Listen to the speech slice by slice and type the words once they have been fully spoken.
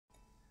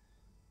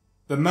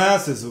The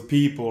masses of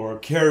people are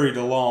carried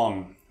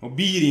along,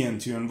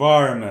 obedient to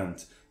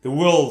environment, the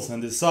wills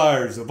and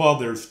desires of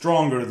others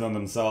stronger than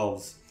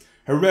themselves,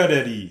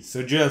 heredity,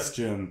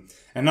 suggestion,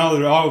 and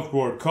other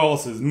outward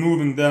causes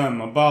moving them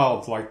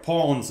about like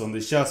pawns on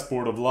the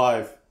chessboard of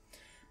life.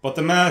 But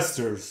the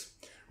masters,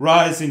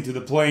 rising to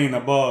the plane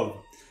above,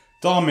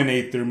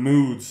 dominate their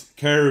moods,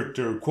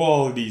 character,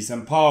 qualities,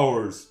 and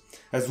powers,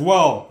 as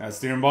well as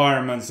the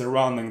environment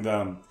surrounding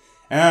them,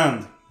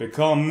 and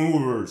become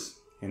movers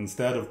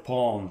instead of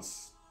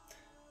pawns.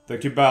 The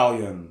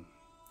Kybalion.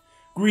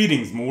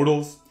 Greetings,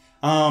 mortals.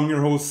 I'm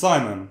your host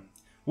Simon.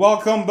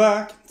 Welcome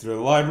back to the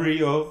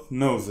Library of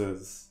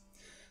Gnosis.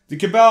 The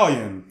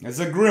Kybalion is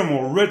a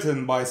grimoire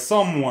written by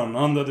someone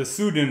under the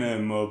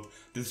pseudonym of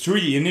the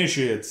Three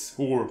Initiates,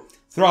 or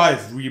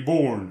Thrice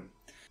Reborn.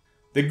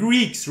 The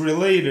Greeks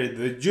related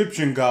the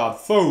Egyptian god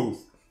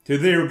Thoth to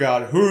their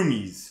god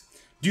Hermes,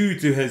 due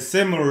to his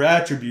similar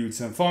attributes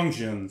and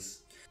functions.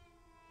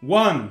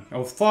 One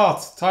of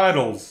Thoth's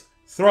titles,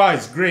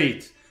 Thrice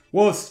Great,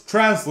 was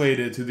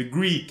translated to the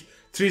Greek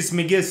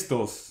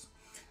Trismegistos,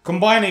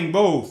 combining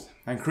both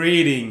and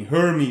creating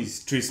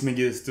Hermes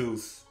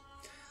Trismegistos.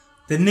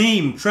 The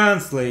name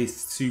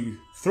translates to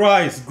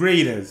Thrice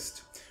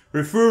Greatest,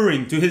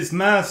 referring to his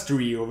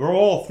mastery over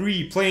all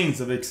three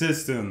planes of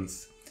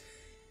existence,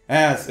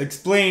 as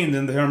explained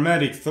in the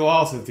Hermetic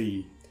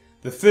philosophy,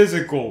 the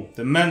physical,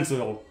 the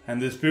mental,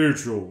 and the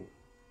spiritual.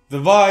 The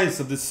vice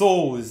of the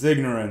soul is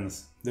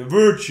ignorance, the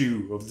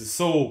virtue of the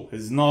soul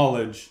is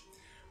knowledge.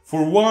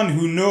 For one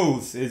who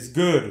knows is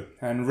good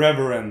and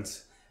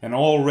reverent and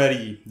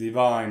already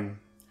divine.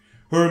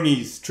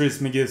 Hermes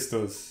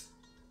Trismegistos.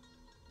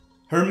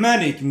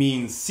 Hermetic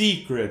means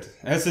secret,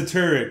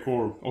 esoteric,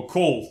 or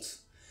occult.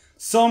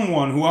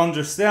 Someone who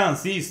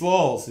understands these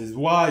laws is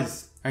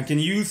wise and can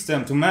use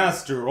them to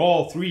master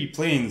all three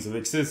planes of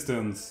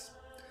existence.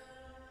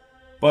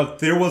 But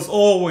there was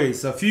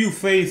always a few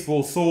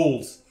faithful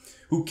souls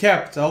who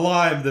kept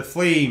alive the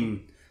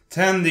flame,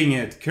 tending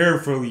it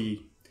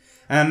carefully,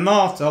 and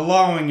not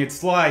allowing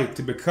its light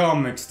to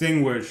become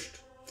extinguished.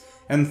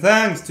 And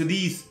thanks to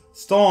these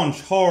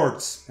staunch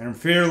hearts and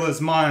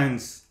fearless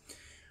minds,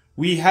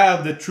 we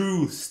have the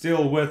truth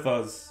still with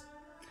us.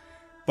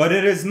 But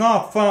it is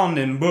not found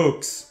in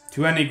books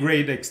to any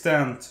great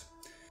extent.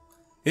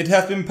 It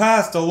has been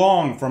passed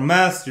along from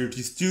master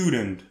to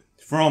student,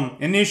 from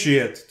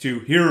initiate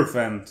to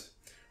hierophant,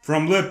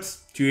 from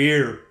lips to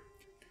ear.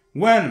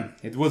 When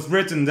it was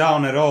written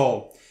down at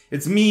all,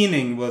 its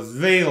meaning was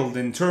veiled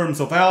in terms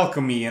of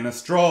alchemy and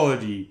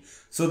astrology,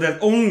 so that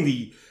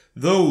only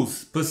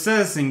those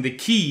possessing the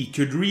key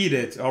could read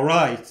it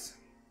aright.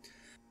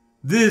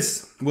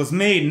 This was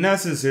made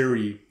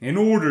necessary in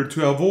order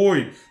to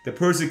avoid the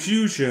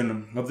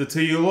persecution of the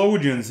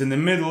theologians in the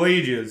Middle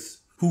Ages,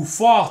 who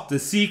fought the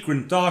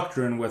secret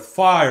doctrine with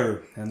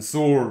fire and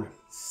sword,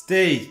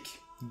 stake,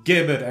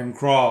 gibbet and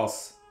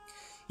cross.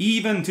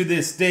 Even to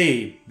this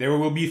day, there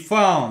will be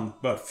found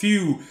but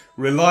few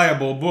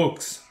reliable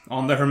books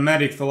on the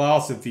Hermetic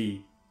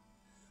philosophy,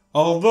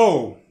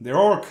 although there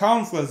are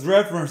countless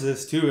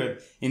references to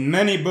it in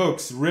many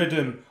books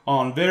written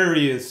on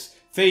various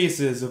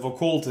phases of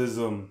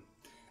occultism.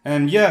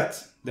 And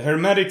yet, the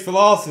Hermetic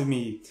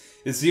philosophy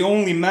is the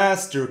only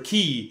master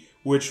key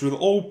which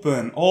will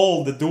open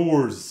all the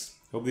doors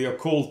of the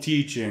occult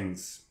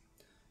teachings.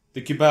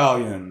 The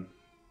Kybalion.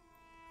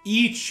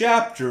 Each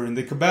chapter in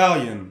the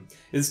Kybalion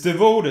is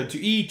devoted to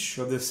each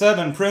of the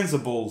 7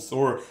 principles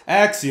or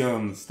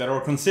axioms that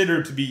are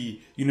considered to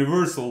be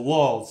universal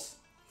laws.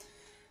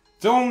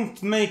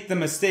 Don't make the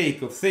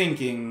mistake of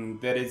thinking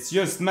that it's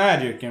just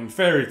magic and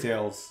fairy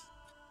tales.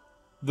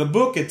 The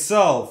book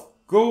itself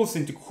goes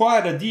into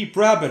quite a deep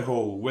rabbit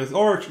hole with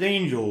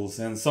archangels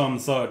and some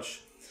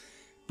such,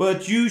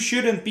 but you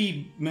shouldn't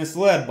be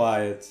misled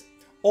by it.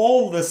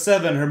 All the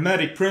 7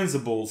 Hermetic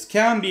principles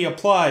can be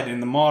applied in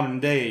the modern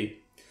day.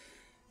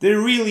 There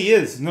really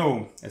is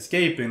no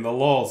escaping the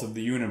laws of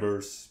the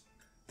universe.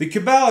 The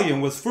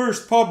Kybalion was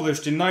first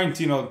published in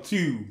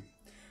 1902,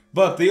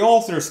 but the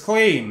author's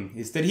claim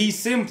is that he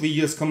simply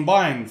just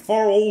combined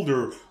far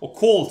older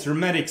occult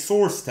Hermetic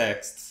source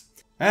texts.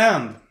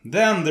 And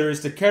then there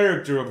is the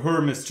character of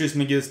Hermes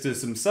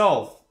Trismegistus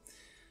himself.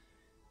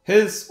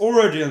 His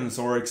origins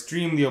are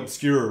extremely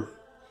obscure.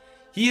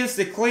 He is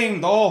the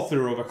claimed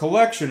author of a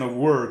collection of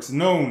works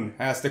known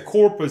as the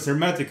Corpus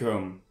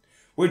Hermeticum,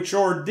 which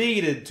are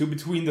dated to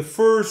between the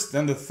 1st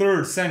and the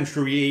 3rd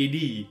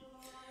century AD.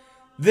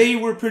 They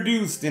were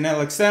produced in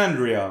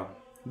Alexandria,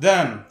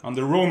 then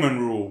under Roman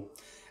rule,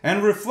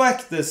 and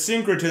reflect the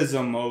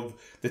syncretism of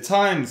the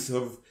times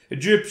of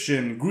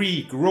Egyptian,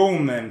 Greek,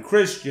 Roman,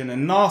 Christian,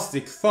 and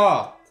Gnostic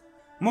thought.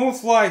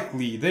 Most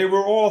likely they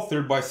were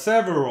authored by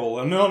several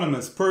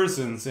anonymous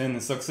persons in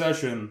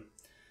succession.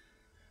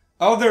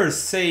 Others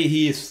say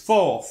he is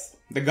Thoth,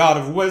 the god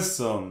of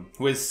wisdom,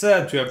 who is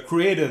said to have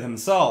created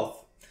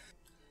himself.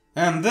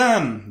 And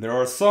then there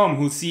are some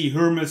who see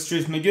Hermes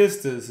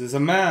Trismegistus as a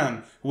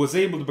man who was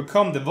able to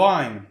become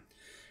divine,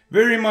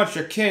 very much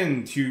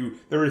akin to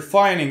the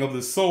refining of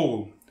the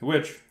soul,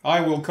 which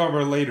I will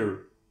cover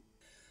later.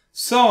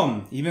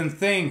 Some even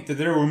think that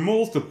there were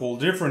multiple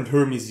different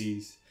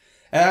Hermeses.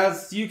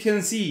 As you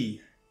can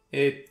see,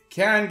 it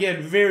can get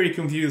very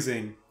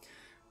confusing.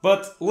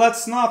 But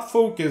let's not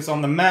focus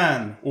on the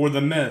man or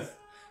the myth,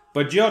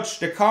 but judge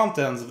the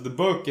contents of the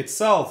book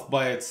itself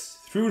by its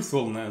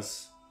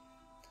truthfulness.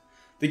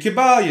 The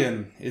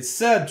Kybalion is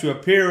said to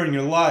appear in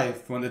your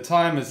life when the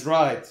time is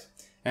right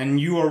and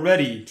you are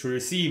ready to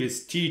receive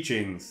its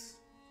teachings.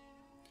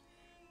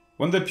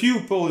 When the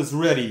pupil is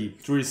ready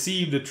to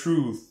receive the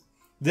truth,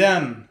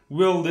 then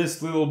will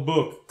this little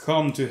book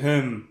come to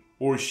him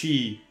or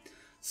she.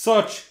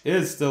 Such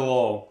is the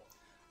law.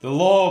 The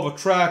law of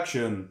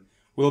attraction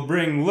will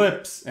bring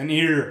lips and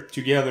ear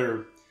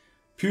together,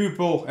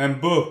 pupil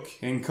and book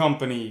in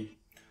company.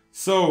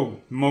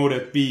 So mote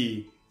it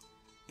be.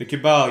 The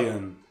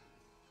Kybalion.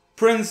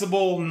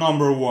 Principle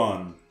number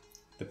 1.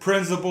 The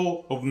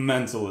principle of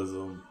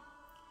mentalism.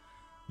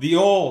 The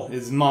all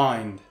is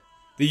mind.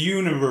 The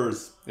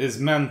universe is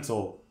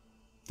mental.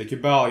 The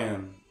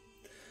Kybalion.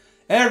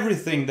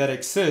 Everything that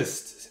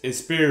exists is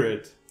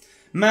spirit.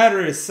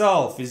 Matter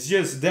itself is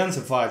just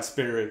densified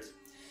spirit.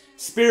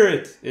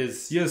 Spirit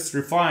is just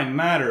refined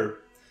matter.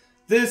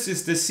 This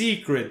is the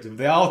secret of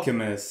the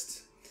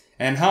alchemist,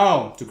 and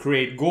how to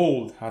create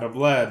gold out of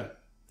lead.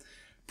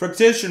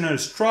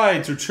 Practitioners try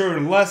to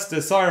turn less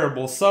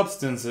desirable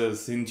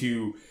substances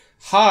into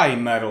high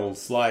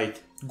metals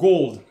like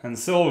gold and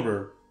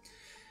silver.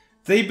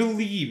 They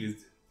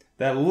believed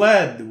that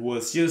lead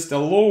was just a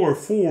lower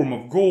form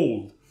of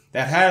gold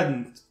that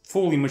hadn't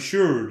fully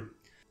matured,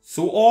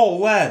 so all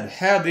lead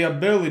had the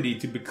ability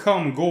to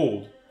become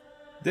gold.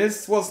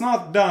 This was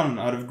not done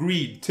out of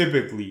greed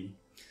typically.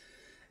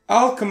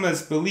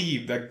 Alchemists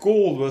believed that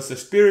gold was a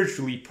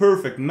spiritually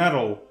perfect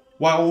metal,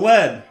 while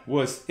lead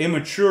was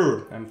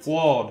immature and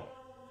flawed.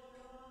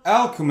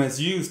 Alchemists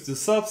used the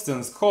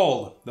substance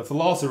called the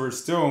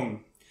Philosopher's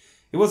Stone.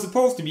 It was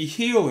supposed to be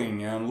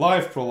healing and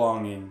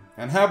life-prolonging,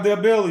 and have the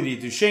ability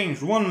to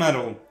change one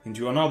metal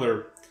into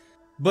another.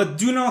 But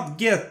do not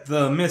get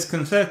the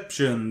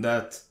misconception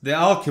that the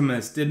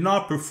alchemists did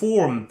not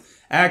perform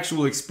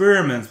actual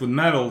experiments with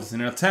metals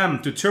in an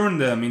attempt to turn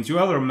them into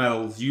other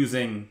metals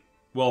using,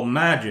 well,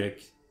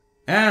 magic.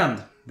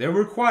 And they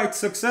were quite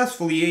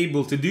successfully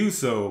able to do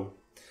so,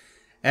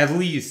 at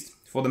least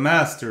for the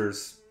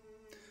masters.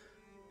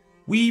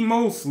 We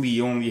mostly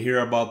only hear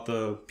about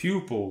the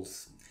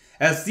pupils,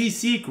 as these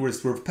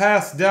secrets were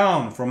passed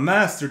down from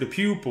master to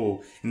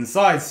pupil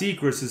inside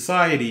secret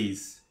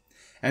societies.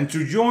 And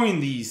to join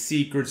these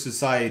secret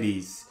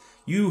societies,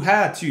 you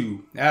had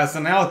to, as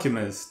an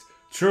alchemist,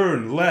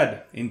 turn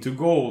lead into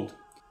gold.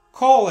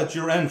 Call it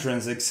your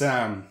entrance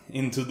exam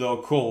into the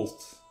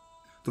occult.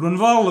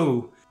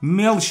 Trunvalu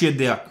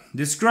Melchizedek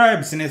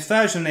describes in his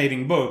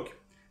fascinating book,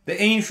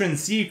 The Ancient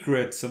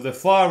Secrets of the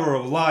Flower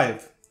of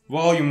Life,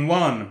 Volume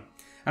 1,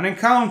 an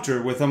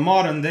encounter with a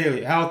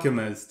modern-day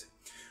alchemist,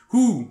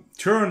 who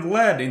turned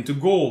lead into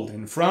gold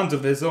in front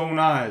of his own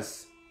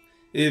eyes.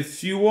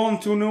 If you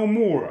want to know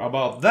more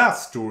about that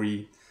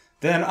story,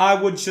 then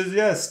I would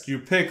suggest you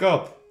pick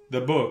up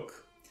the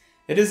book.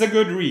 It is a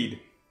good read.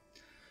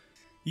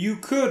 You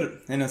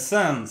could, in a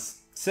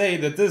sense, say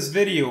that this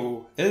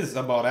video is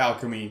about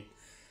alchemy,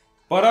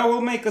 but I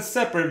will make a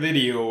separate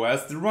video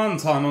as the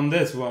runtime on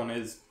this one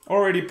is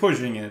already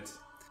pushing it.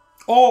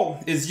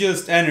 All is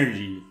just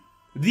energy.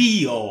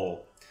 The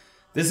all.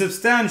 The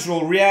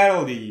substantial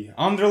reality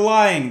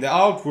underlying the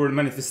outward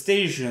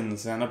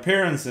manifestations and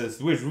appearances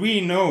which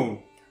we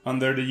know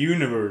under the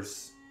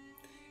universe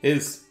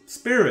is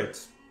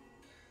spirit.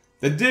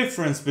 The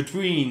difference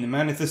between the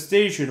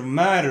manifestation of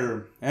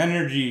matter,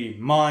 energy,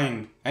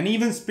 mind, and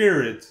even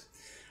spirit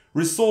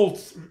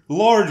results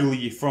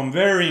largely from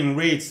varying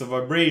rates of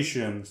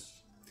vibrations.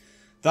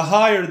 The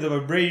higher the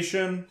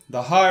vibration,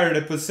 the higher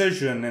the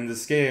position in the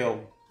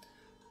scale.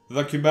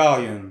 The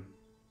Kybalion.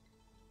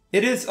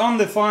 It is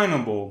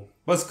undefinable,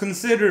 but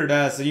considered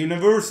as a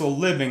universal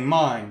living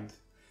mind.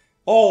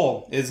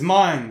 All is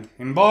mind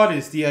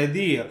embodies the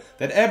idea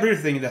that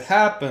everything that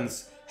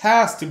happens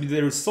has to be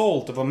the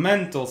result of a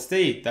mental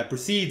state that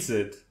precedes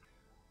it.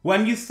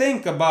 When you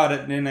think about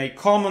it in a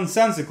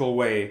commonsensical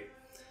way,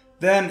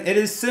 then it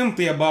is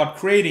simply about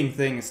creating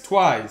things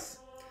twice.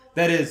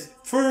 That is,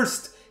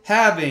 first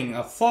having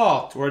a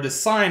thought or a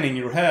design in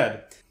your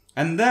head,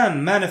 and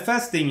then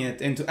manifesting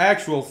it into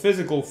actual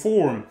physical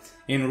form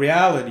in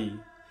reality.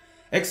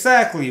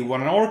 Exactly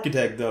what an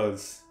architect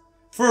does.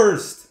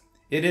 First,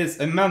 it is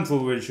a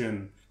mental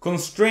vision,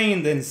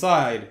 constrained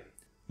inside.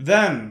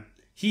 Then,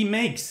 he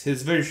makes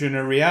his vision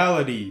a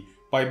reality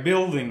by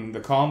building the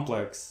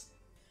complex.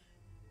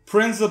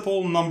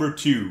 Principle number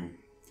 2.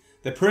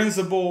 The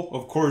principle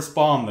of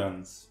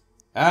correspondence.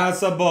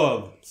 As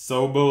above,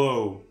 so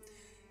below.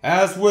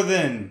 As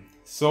within,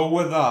 so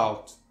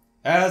without.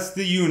 As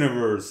the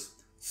universe,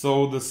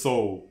 so the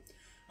soul.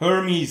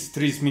 Hermes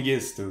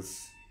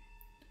Trismegistus.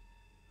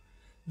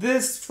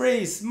 This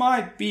phrase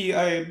might be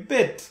a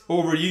bit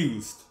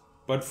overused,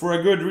 but for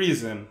a good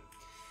reason.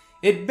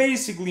 It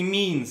basically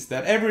means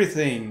that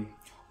everything,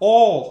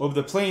 all of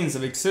the planes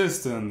of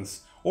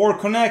existence are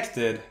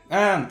connected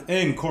and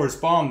in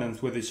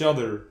correspondence with each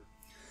other.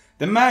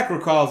 The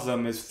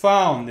macrocosm is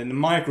found in the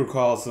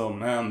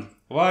microcosm and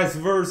vice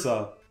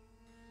versa.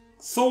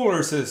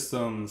 Solar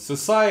systems,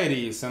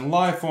 societies, and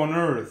life on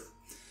Earth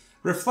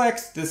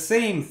reflects the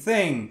same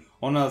thing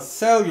on a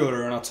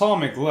cellular and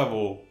atomic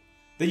level.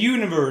 The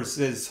universe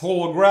is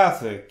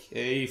holographic,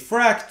 a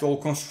fractal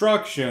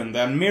construction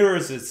that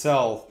mirrors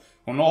itself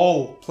on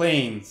all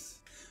planes.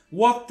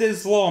 What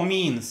this law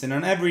means in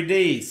an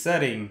everyday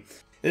setting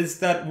is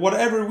that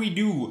whatever we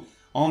do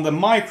on the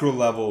micro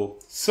level,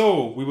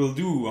 so we will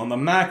do on the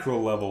macro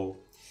level.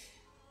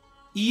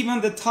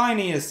 Even the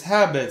tiniest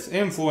habits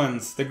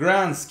influence the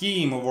grand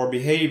scheme of our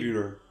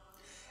behavior.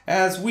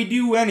 As we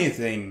do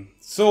anything,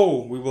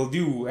 so we will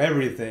do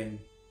everything.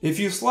 If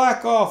you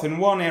slack off in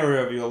one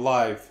area of your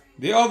life,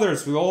 the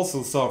others will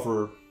also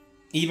suffer.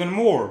 Even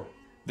more,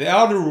 the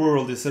outer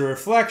world is a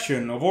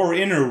reflection of our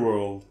inner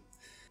world.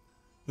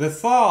 The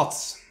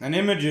thoughts and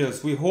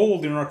images we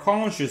hold in our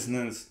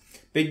consciousness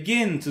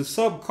begin to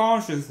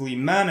subconsciously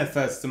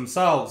manifest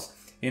themselves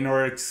in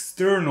our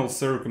external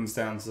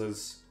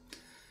circumstances.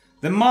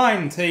 The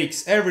mind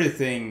takes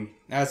everything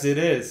as it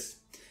is.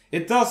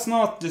 It does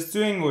not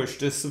distinguish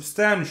the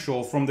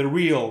substantial from the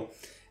real,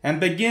 and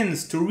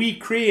begins to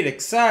recreate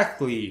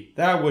exactly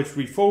that which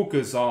we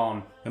focus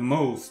on the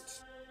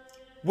most.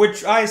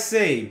 Which I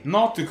say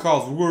not to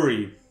cause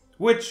worry,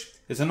 which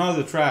is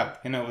another trap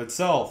in of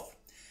itself.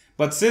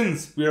 But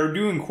since we are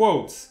doing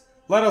quotes,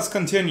 let us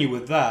continue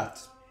with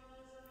that.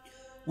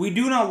 We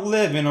do not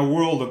live in a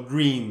world of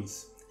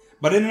dreams,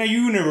 but in a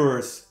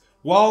universe,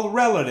 while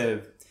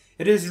relative,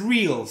 it is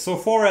real so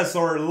far as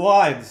our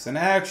lives and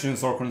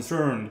actions are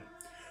concerned.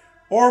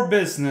 Our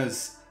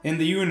business in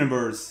the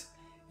universe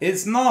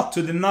is not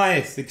to deny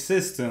its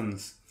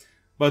existence,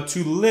 but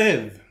to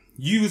live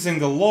using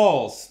the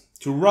laws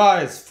to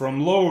rise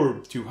from lower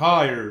to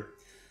higher,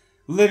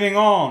 living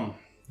on,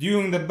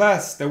 doing the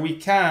best that we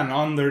can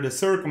under the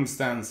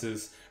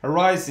circumstances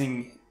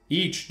arising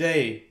each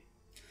day,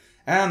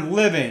 and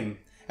living,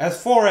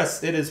 as far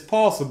as it is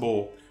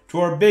possible, to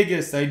our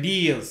biggest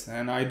ideas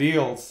and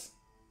ideals.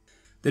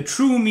 The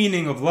true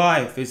meaning of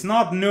life is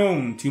not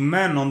known to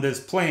men on this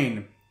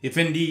plane, if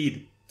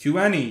indeed to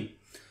any,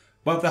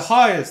 but the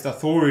highest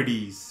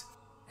authorities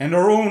and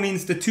our own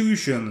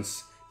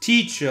institutions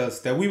teach us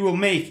that we will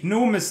make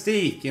no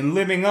mistake in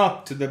living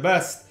up to the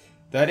best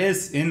that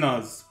is in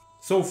us,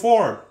 so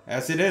far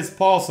as it is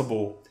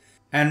possible,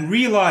 and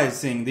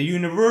realizing the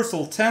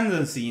universal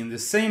tendency in the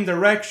same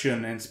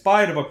direction in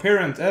spite of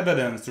apparent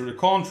evidence to the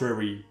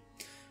contrary.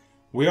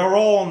 We are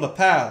all on the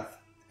path,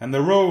 and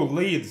the road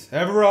leads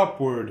ever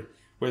upward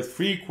with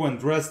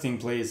frequent resting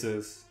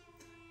places.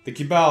 The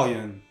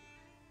Kybalion.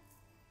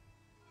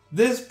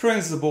 This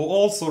principle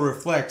also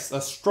reflects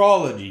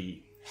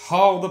astrology,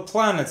 how the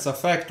planets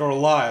affect our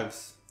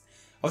lives.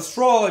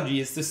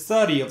 Astrology is the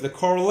study of the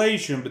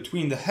correlation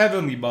between the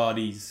heavenly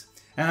bodies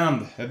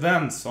and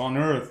events on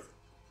Earth.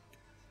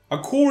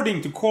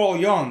 According to Carl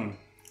Jung,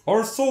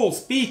 our soul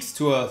speaks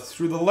to us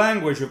through the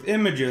language of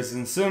images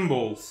and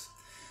symbols.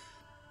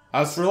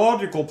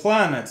 Astrological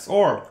planets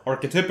are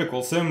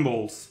archetypical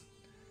symbols.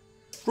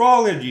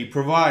 Astrology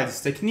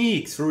provides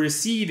techniques for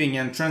receiving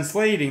and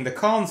translating the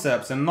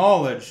concepts and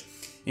knowledge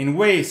in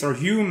ways our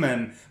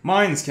human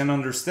minds can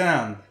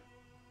understand.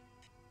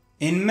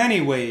 In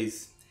many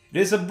ways, it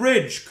is a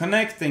bridge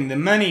connecting the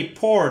many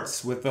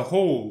parts with the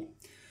whole,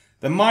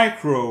 the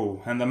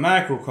micro and the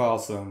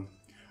macrocosm,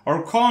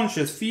 our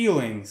conscious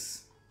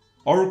feelings,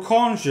 our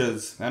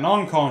conscious and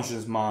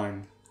unconscious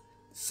mind.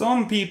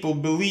 Some people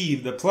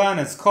believe the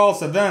planets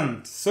cause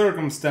events,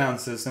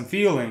 circumstances, and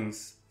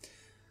feelings.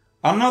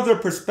 Another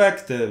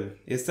perspective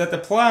is that the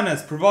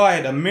planets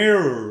provide a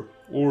mirror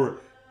or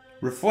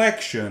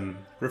reflection,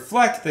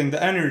 reflecting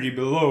the energy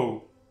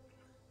below.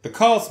 The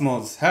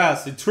cosmos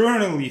has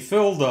eternally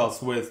filled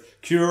us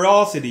with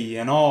curiosity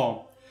and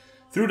awe.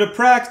 Through the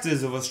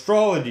practice of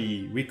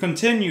astrology, we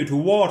continue to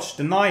watch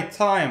the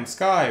nighttime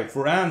sky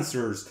for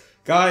answers,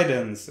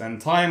 guidance, and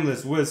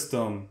timeless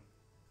wisdom.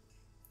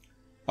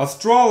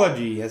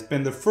 Astrology has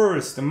been the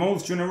first and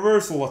most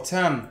universal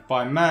attempt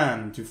by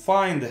man to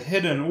find the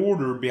hidden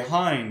order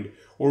behind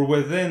or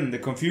within the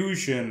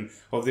confusion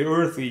of the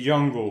earthly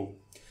jungle,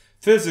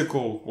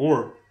 physical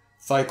or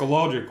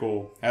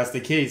psychological, as the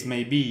case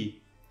may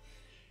be.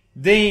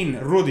 Dane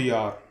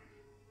Rudyard.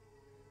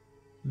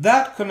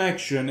 That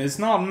connection is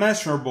not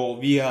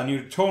measurable via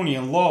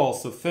Newtonian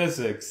laws of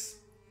physics,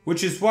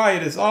 which is why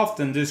it is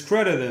often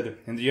discredited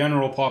in the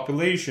general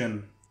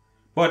population.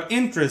 But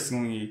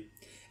interestingly,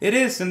 it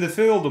is in the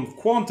field of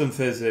quantum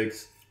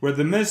physics where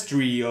the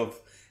mystery of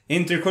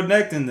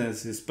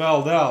interconnectedness is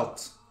spelled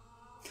out.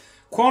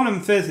 Quantum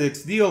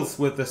physics deals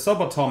with the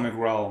subatomic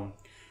realm,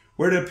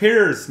 where it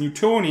appears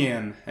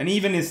Newtonian and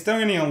even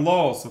Einsteinian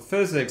laws of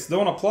physics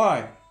don't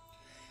apply.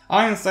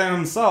 Einstein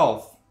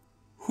himself,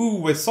 who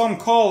with some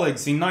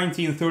colleagues in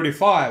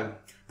 1935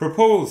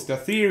 proposed a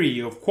theory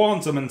of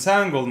quantum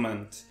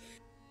entanglement,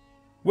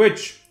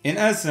 which in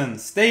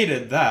essence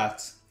stated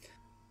that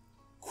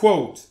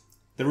quote,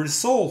 "The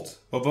result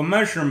of a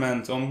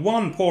measurement on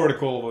one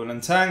particle of an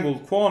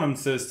entangled quantum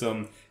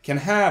system can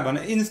have an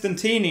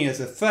instantaneous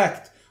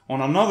effect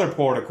on another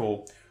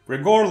particle,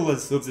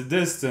 regardless of the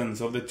distance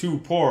of the two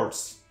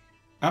parts."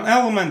 An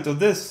element of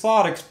this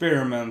thought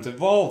experiment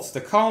involves the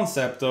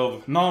concept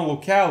of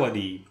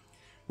non-locality,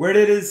 where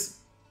it is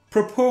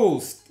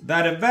proposed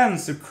that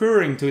events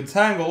occurring to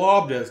entangled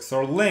objects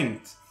are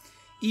linked,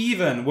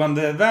 even when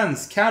the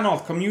events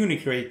cannot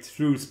communicate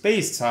through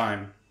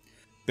space-time,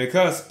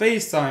 because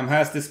space-time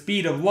has the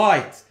speed of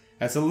light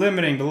as a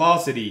limiting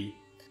velocity,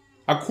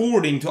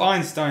 according to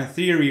Einstein's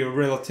theory of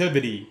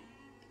relativity.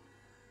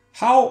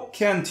 How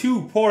can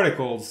two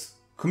particles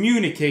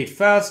communicate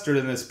faster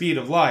than the speed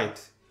of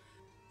light?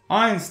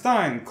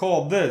 Einstein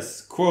called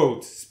this,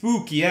 quote,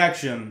 "spooky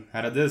action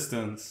at a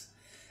distance,"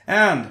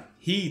 and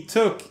he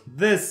took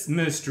this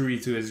mystery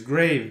to his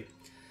grave,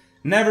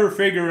 never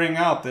figuring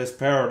out this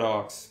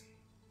paradox.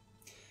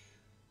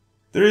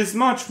 There is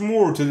much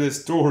more to this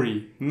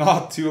story,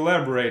 not to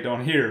elaborate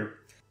on here,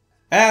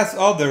 as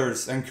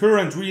others and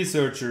current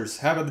researchers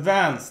have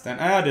advanced and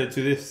added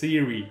to this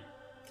theory.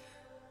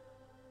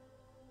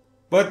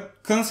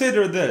 But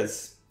consider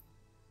this.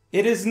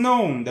 It is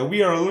known that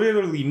we are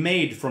literally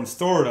made from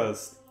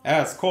stardust,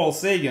 as Carl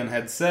Sagan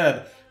had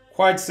said,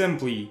 quite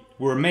simply,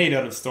 we're made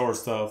out of star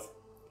stuff.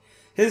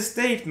 His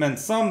statement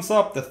sums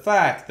up the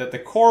fact that the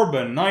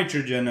carbon,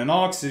 nitrogen, and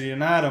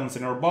oxygen atoms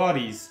in our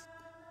bodies,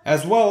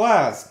 as well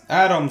as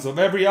atoms of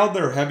every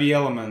other heavy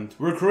element,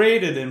 were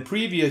created in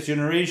previous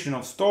generation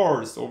of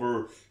stars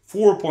over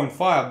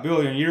 4.5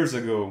 billion years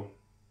ago.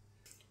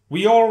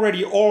 We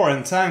already are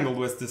entangled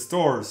with the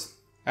stars,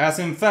 as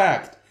in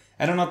fact,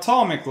 at an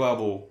atomic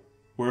level,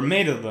 we're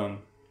made of them.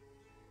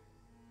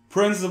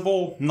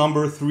 Principle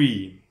number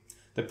 3.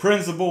 The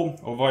principle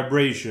of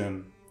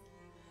vibration.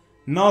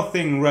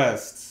 Nothing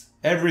rests,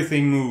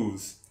 everything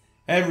moves,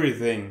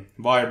 everything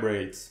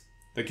vibrates.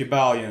 The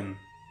Kybalion.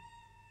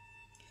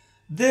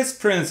 This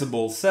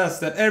principle says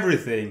that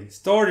everything,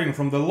 starting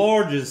from the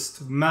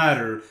largest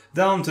matter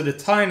down to the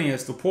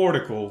tiniest of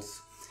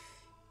particles,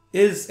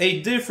 is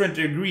a different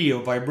degree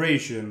of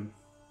vibration.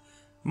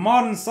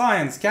 Modern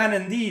science can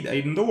indeed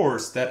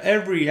endorse that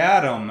every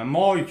atom and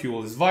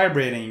molecule is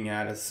vibrating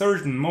at a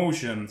certain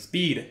motion,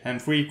 speed,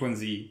 and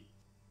frequency.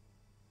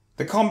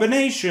 The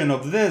combination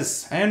of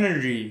this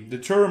energy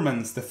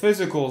determines the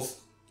physical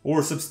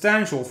or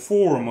substantial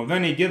form of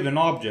any given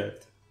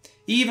object.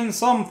 Even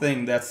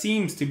something that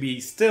seems to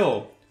be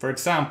still, for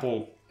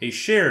example, a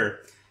chair,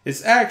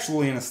 is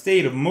actually in a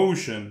state of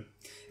motion.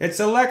 Its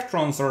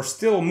electrons are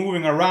still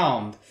moving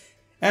around,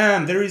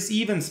 and there is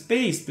even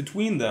space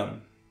between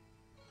them.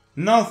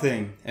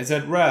 Nothing is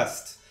at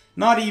rest,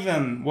 not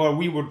even what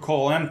we would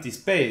call empty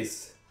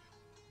space.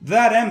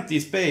 That empty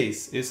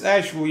space is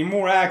actually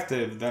more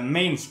active than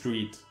Main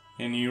Street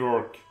in New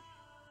York.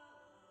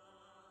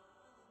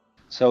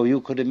 So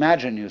you could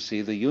imagine, you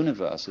see, the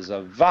universe is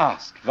a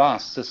vast,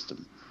 vast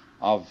system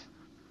of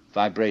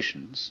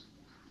vibrations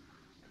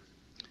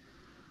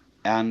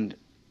and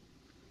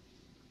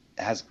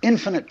has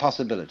infinite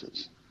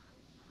possibilities.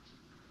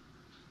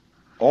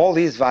 All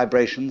these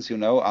vibrations, you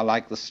know, are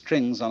like the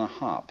strings on a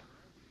harp.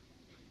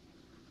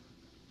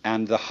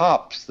 And the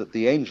harps that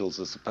the angels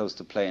are supposed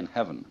to play in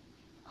heaven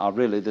are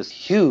really this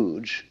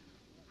huge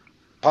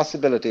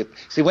possibility.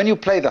 See, when you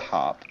play the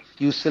harp,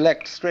 you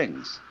select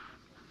strings.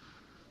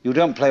 You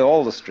don't play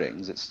all the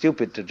strings. It's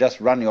stupid to just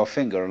run your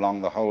finger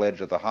along the whole edge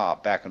of the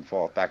harp, back and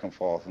forth,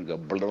 and go.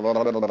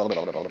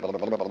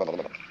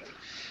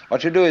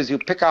 What you do is you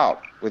pick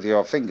out with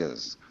your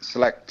fingers,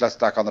 select,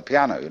 just like on the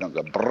piano, you don't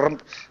go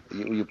brump.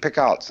 You pick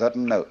out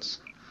certain notes,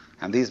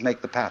 and these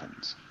make the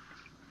patterns.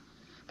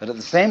 But at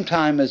the same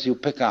time as you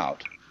pick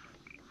out,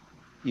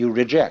 you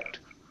reject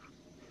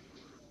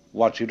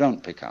what you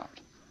don't pick out.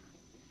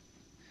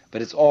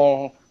 But it's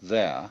all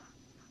there,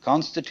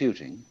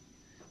 constituting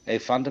a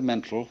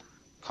fundamental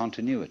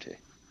continuity,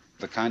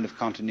 the kind of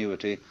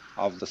continuity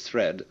of the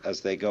thread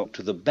as they go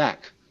to the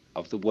back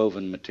of the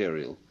woven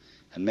material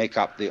and make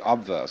up the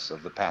obverse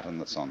of the pattern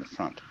that's on the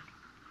front.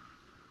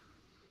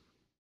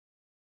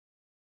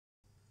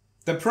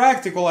 The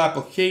practical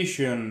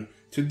application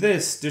to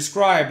this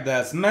described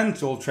as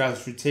mental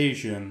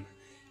transmutation.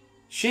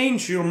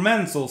 Change your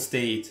mental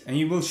state and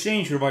you will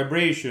change your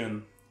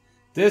vibration.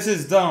 This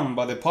is done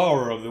by the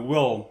power of the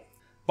will,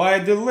 by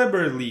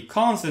deliberately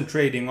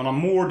concentrating on a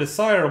more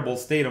desirable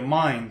state of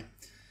mind.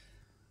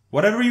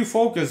 Whatever you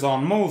focus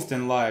on most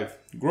in life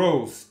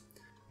grows.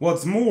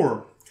 What's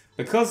more,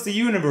 because the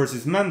universe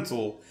is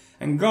mental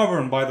and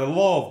governed by the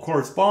law of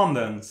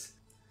correspondence,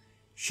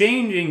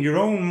 changing your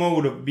own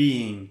mode of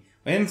being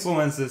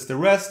influences the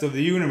rest of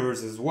the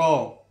universe as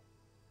well.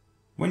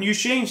 When you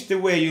change the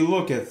way you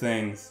look at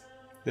things,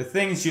 the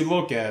things you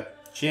look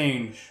at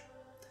change.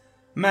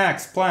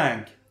 Max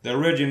Planck, the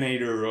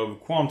originator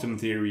of quantum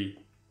theory.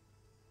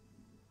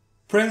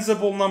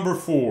 Principle number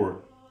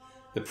 4.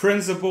 The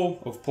principle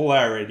of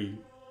polarity.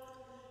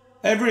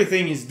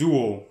 Everything is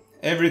dual.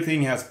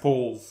 Everything has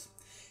poles.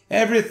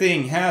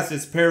 Everything has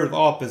its pair of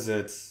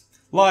opposites,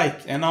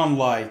 Like and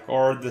unlike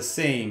are the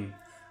same.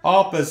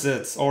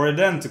 Opposites are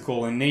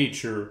identical in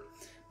nature,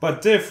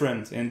 but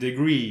different in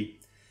degree.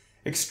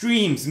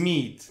 Extremes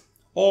meet.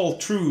 All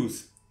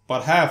truth,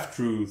 but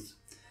half-truth.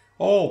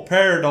 All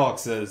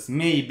paradoxes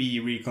may be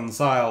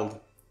reconciled.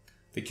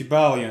 The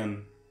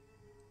Kybalion.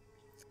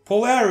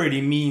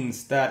 Polarity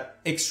means that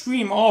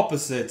extreme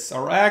opposites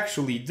are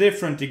actually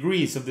different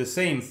degrees of the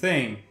same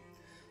thing.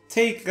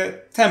 Take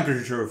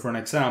temperature for an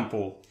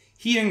example.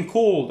 Heat and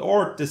cold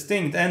aren't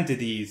distinct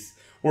entities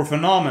or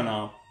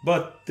phenomena,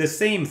 but the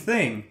same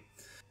thing.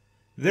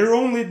 Their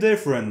only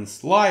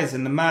difference lies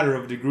in the matter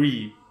of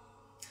degree.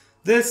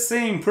 This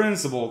same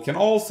principle can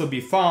also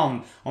be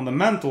found on the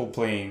mental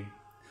plane.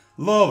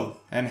 Love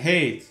and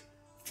hate,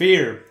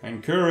 fear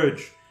and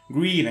courage,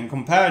 greed and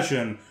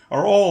compassion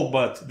are all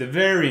but the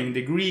varying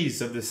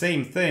degrees of the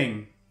same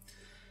thing.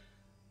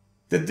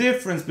 The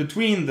difference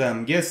between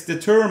them gets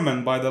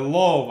determined by the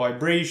law of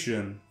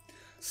vibration.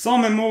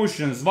 Some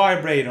emotions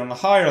vibrate on a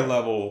higher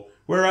level,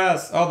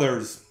 whereas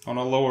others on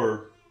a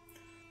lower.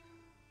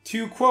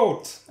 To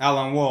quote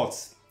Alan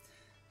Watts,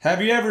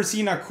 "Have you ever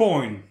seen a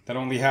coin that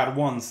only had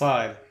one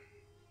side?"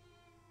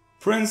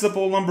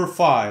 Principle number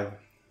 5.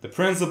 The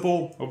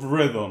principle of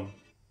rhythm.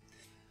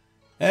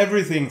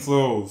 Everything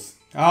flows,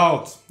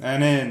 out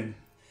and in.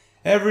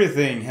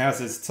 Everything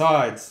has its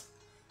tides.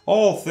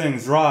 All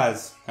things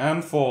rise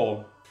and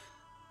fall.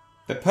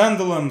 The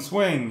pendulum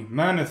swing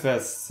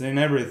manifests in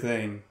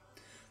everything.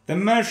 The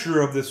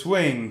measure of the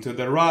swing to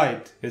the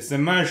right is the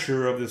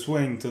measure of the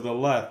swing to the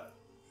left.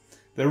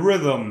 The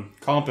rhythm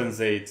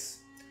compensates.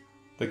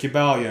 The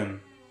Kybalion.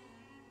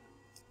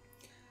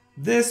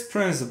 This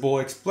principle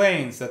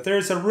explains that there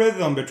is a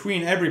rhythm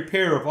between every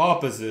pair of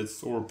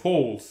opposites or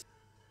poles.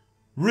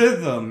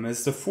 Rhythm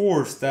is the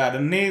force that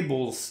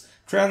enables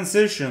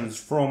transitions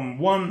from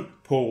one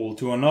pole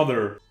to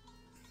another.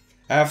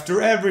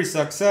 After every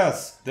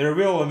success, there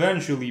will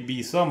eventually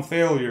be some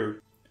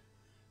failure.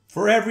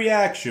 For every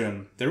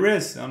action, there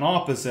is an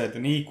opposite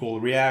and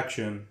equal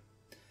reaction.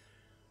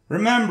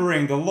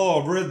 Remembering the law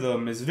of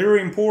rhythm is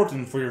very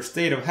important for your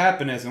state of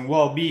happiness and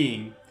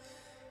well-being.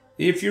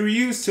 If you're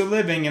used to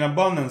living in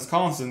abundance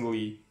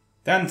constantly,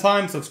 then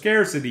times of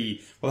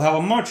scarcity will have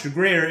a much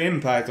greater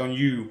impact on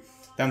you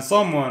than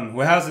someone who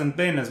hasn't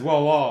been as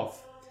well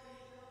off.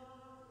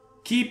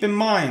 Keep in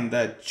mind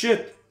that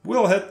shit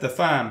will hit the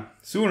fan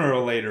sooner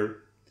or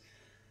later.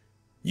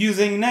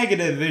 Using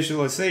negative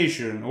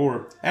visualization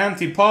or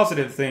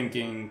anti-positive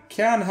thinking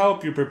can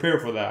help you prepare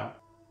for that.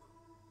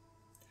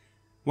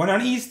 When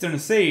an Eastern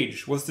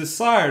sage was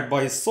desired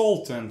by his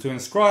sultan to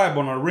inscribe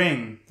on a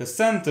ring the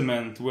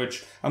sentiment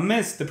which,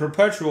 amidst the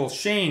perpetual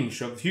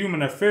change of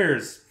human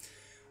affairs,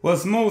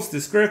 was most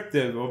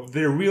descriptive of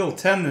their real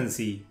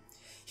tendency,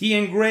 he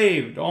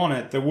engraved on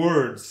it the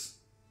words,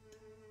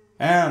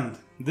 "And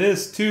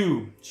this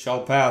too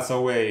shall pass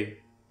away."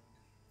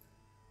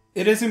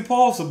 It is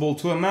impossible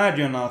to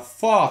imagine a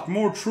thought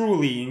more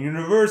truly and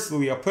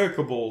universally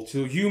applicable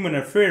to human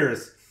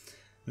affairs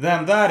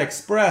than that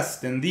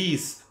expressed in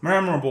these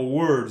memorable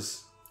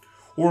words,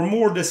 or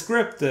more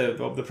descriptive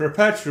of the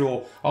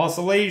perpetual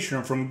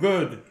oscillation from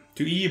good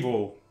to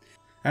evil,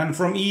 and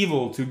from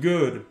evil to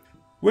good,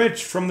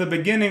 which from the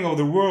beginning of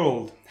the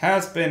world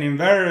has been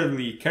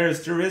invariably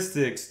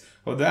characteristics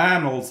of the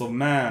annals of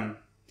man,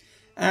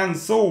 and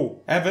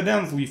so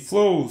evidently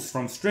flows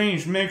from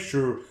strange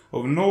mixture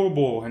of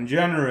noble and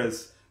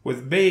generous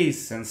with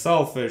base and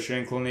selfish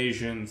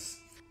inclinations,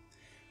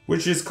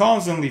 which is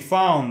constantly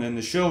found in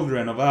the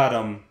children of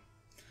Adam.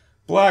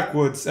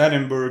 Blackwood's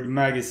Edinburgh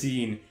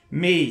Magazine,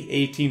 May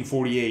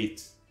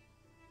 1848.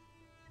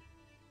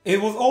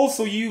 It was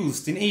also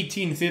used in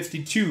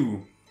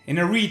 1852 in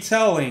a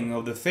retelling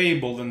of the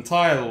fable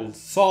entitled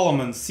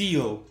Solomon's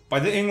Seal by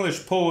the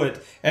English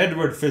poet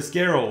Edward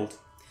Fitzgerald.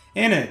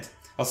 In it,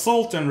 a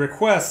sultan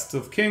requests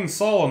of King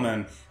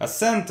Solomon a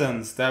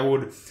sentence that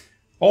would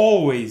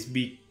always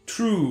be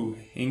true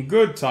in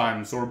good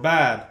times or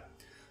bad.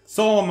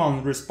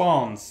 Solomon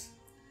responds,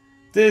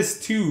 "This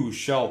too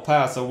shall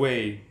pass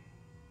away."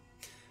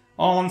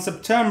 On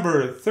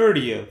September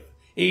 30th,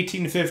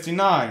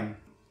 1859,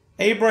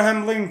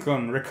 Abraham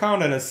Lincoln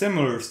recounted a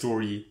similar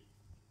story.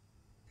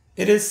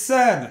 It is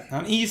said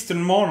an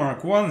Eastern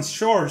monarch once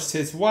charged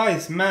his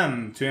wise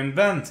men to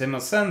invent him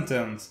a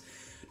sentence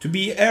to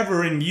be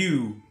ever in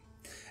view,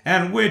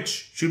 and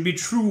which should be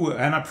true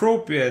and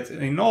appropriate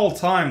in all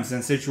times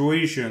and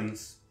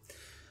situations.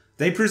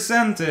 They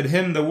presented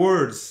him the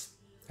words,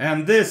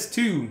 "And this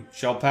too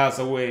shall pass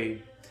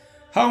away."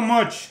 How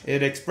much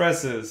it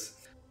expresses!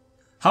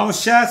 How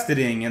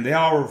chastening in the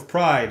hour of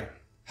pride!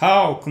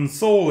 How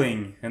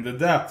consoling in the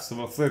depths of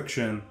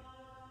affliction!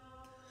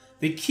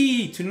 The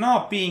key to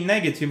not being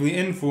negatively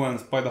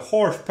influenced by the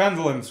harsh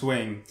pendulum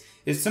swing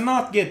is to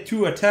not get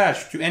too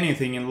attached to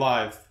anything in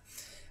life,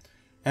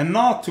 and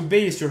not to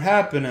base your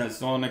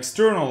happiness on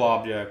external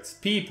objects,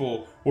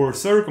 people, or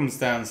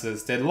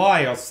circumstances that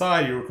lie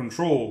outside your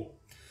control.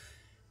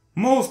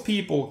 Most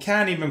people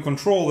can't even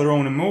control their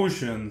own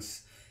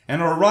emotions,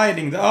 and are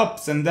riding the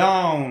ups and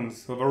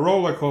downs of a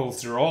roller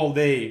coaster all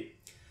day.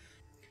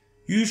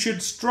 You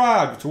should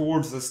strive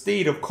towards a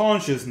state of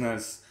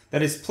consciousness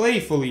that is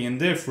playfully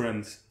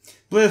indifferent,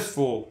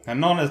 blissful,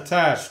 and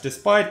non-attached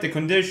despite the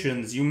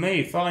conditions you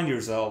may find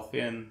yourself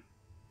in.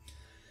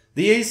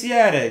 The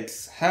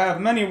Asiatics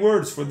have many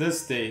words for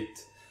this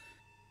state.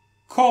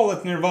 Call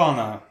it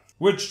nirvana,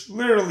 which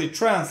literally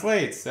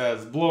translates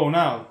as blown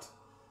out.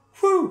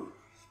 Whew!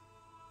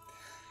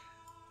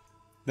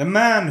 The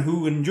man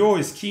who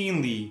enjoys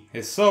keenly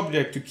is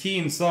subject to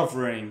keen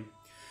suffering,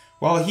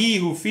 while he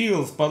who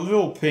feels but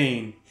little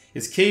pain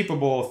is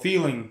capable of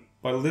feeling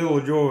but little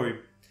joy.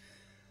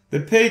 The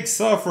pig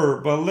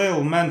suffers but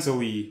little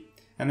mentally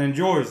and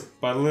enjoys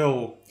but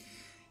little.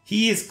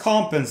 He is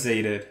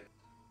compensated.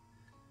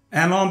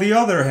 And on the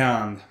other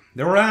hand,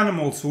 there are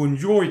animals who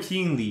enjoy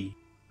keenly,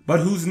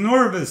 but whose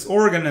nervous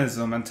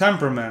organism and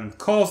temperament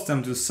cause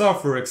them to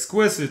suffer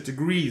exquisite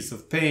degrees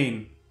of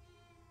pain.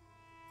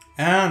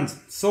 And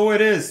so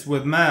it is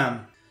with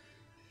man.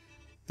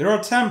 There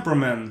are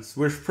temperaments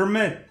which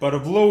permit but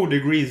of low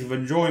degrees of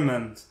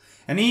enjoyment,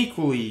 and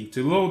equally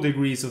to low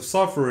degrees of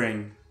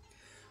suffering,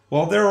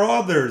 while there are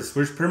others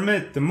which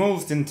permit the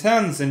most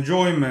intense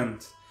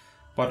enjoyment,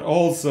 but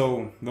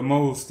also the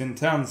most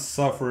intense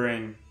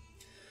suffering.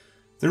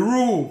 The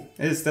rule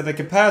is that the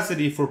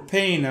capacity for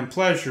pain and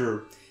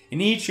pleasure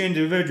in each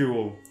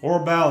individual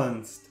are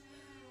balanced.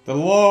 The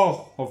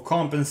law of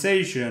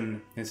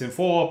compensation is in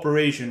full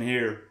operation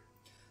here.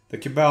 The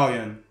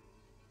Kybalion.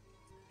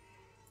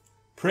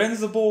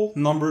 Principle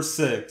number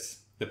 6.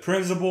 The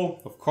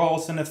principle of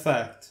cause and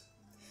effect.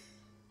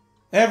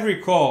 Every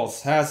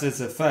cause has its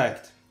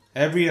effect.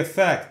 Every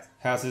effect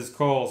has its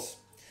cause.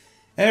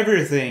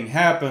 Everything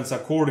happens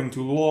according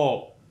to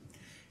law.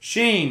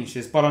 Change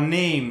is but a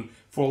name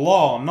for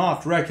law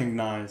not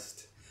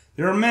recognized.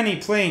 There are many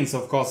planes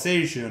of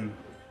causation,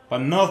 but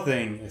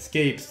nothing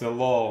escapes the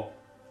law.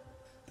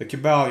 The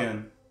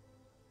Kybalion.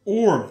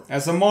 Or,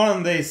 as a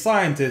modern-day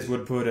scientist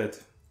would put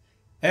it,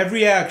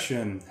 every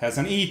action has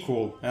an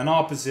equal and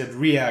opposite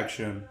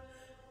reaction.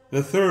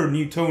 The third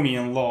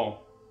Newtonian law.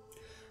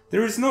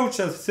 There is no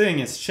such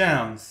thing as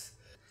chance.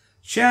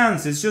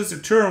 Chance is just a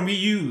term we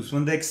use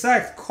when the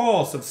exact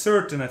cause of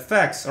certain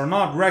effects are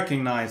not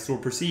recognized or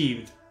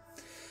perceived.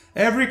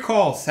 Every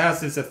cause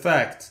has its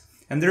effect,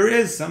 and there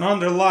is an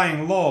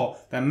underlying law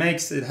that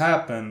makes it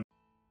happen.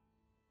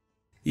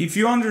 If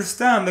you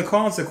understand the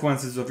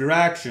consequences of your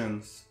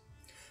actions,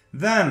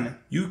 then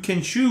you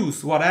can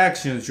choose what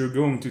actions you're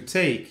going to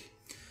take.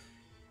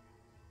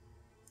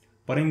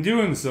 But in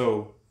doing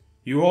so,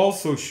 you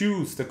also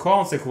choose the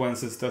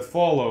consequences that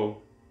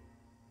follow.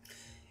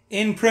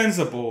 In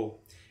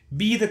principle,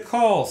 be the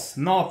cause,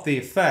 not the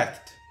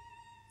effect.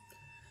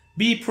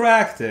 Be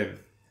proactive,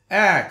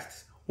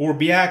 act, or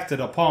be acted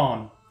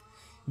upon.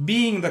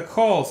 Being the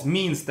cause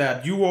means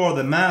that you are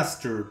the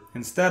master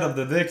instead of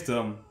the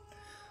victim.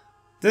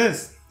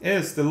 This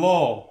is the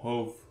law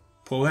of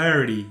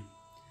polarity.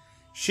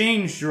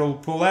 Change your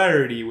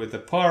polarity with the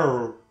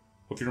power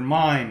of your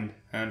mind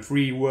and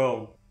free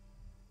will.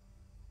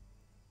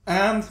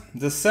 And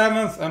the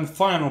 7th and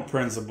final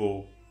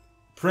principle.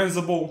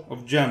 Principle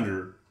of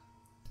gender.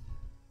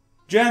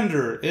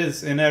 Gender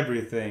is in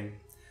everything.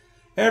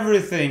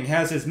 Everything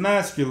has its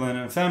masculine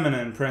and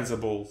feminine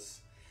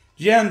principles.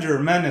 Gender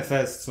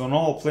manifests on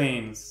all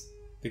planes.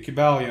 The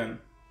Kybalion.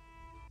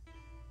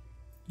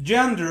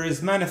 Gender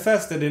is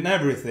manifested in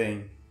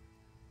everything.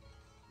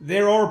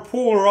 There are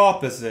polar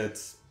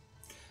opposites,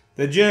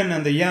 the yin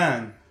and the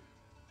yang.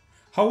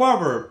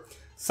 However,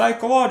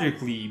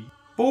 psychologically,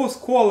 both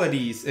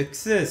qualities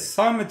exist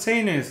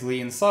simultaneously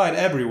inside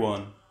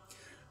everyone.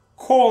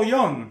 Carl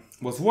Jung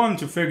was one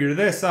to figure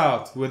this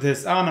out with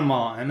his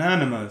anima and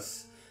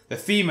animus, the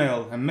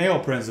female and male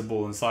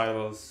principle inside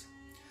of us.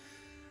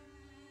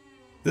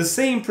 The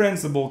same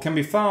principle can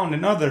be found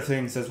in other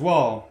things as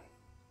well.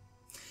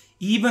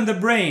 Even the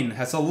brain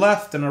has a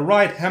left and a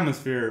right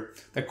hemisphere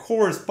that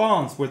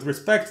corresponds with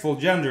respectful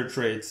gender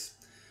traits.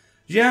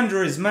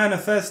 Gender is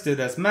manifested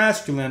as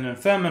masculine and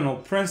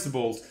feminine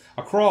principles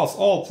across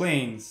all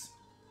planes.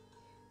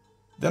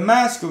 The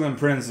masculine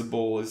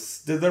principle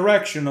is the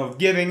direction of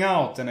giving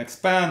out and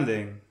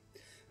expanding.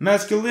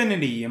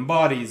 Masculinity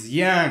embodies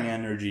yang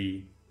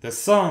energy, the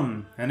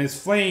sun and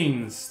its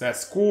flames that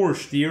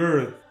scorch the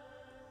earth,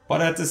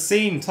 but at the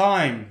same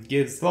time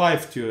gives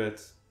life to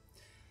it.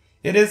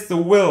 It is the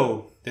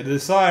will, the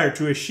desire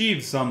to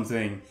achieve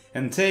something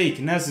and take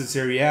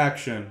necessary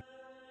action.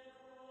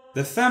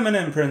 The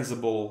feminine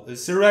principle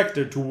is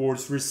directed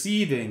towards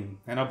receiving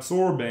and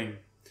absorbing.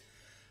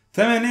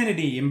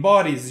 Femininity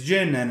embodies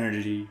yin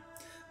energy.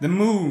 The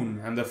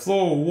moon and the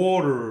flow of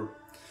water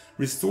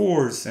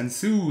restores and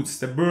soothes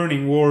the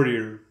burning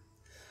warrior.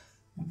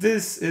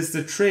 This is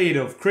the trait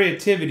of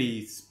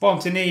creativity,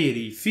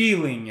 spontaneity,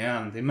 feeling,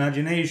 and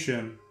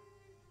imagination.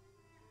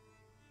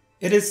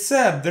 It is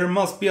said there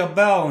must be a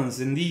balance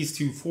in these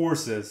two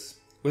forces.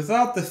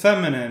 Without the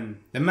feminine,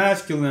 the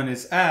masculine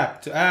is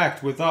apt to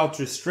act without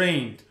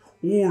restraint,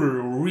 order,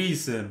 or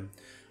reason,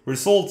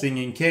 resulting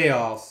in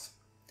chaos.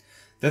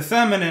 The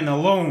feminine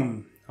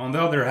alone, on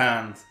the other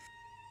hand,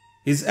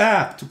 is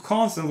apt to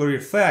constantly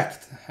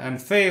reflect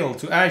and fail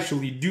to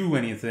actually do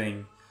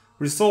anything,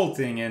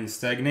 resulting in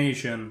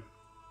stagnation.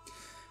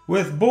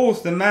 With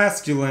both the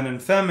masculine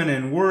and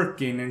feminine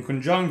working in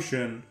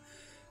conjunction,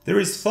 there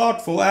is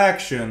thoughtful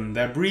action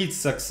that breeds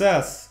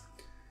success,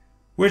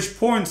 which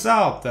points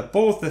out that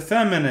both the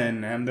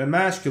feminine and the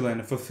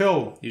masculine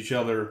fulfill each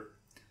other.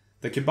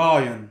 The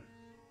Kybalion.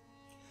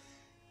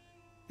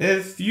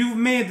 If you've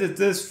made it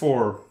this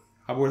far,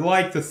 I would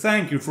like to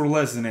thank you for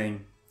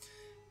listening.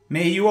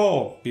 May you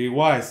all be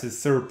wise as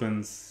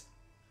serpents.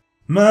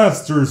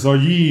 Masters are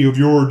ye of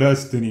your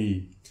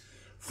destiny,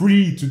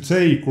 free to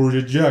take or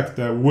reject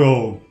at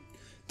will.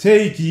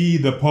 Take ye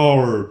the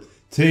power,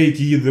 take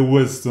ye the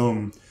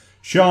wisdom,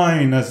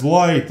 shine as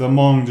light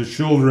among the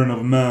children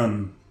of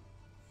men.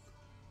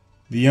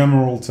 The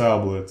Emerald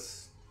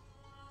Tablets.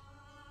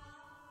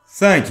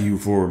 Thank you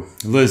for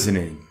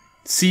listening.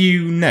 See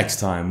you next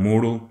time,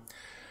 mortal.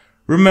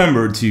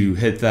 Remember to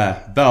hit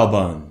that bell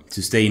button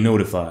to stay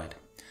notified.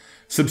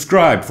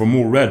 Subscribe for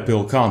more Red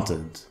Pill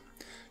content.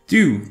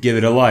 Do give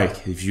it a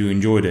like if you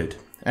enjoyed it,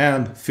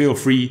 and feel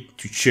free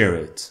to share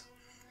it.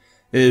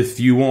 If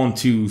you want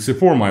to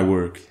support my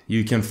work,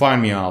 you can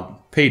find me on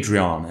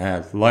Patreon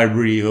at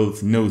Library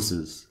of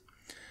Gnosis.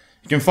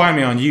 You can find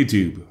me on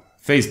YouTube,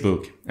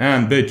 Facebook,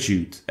 and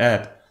Bitchute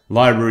at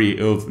Library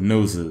of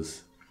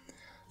Gnosis.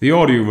 The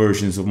audio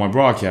versions of my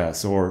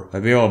broadcasts are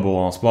available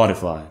on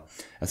Spotify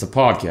as a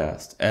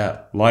podcast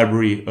at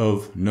Library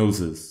of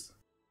Gnosis.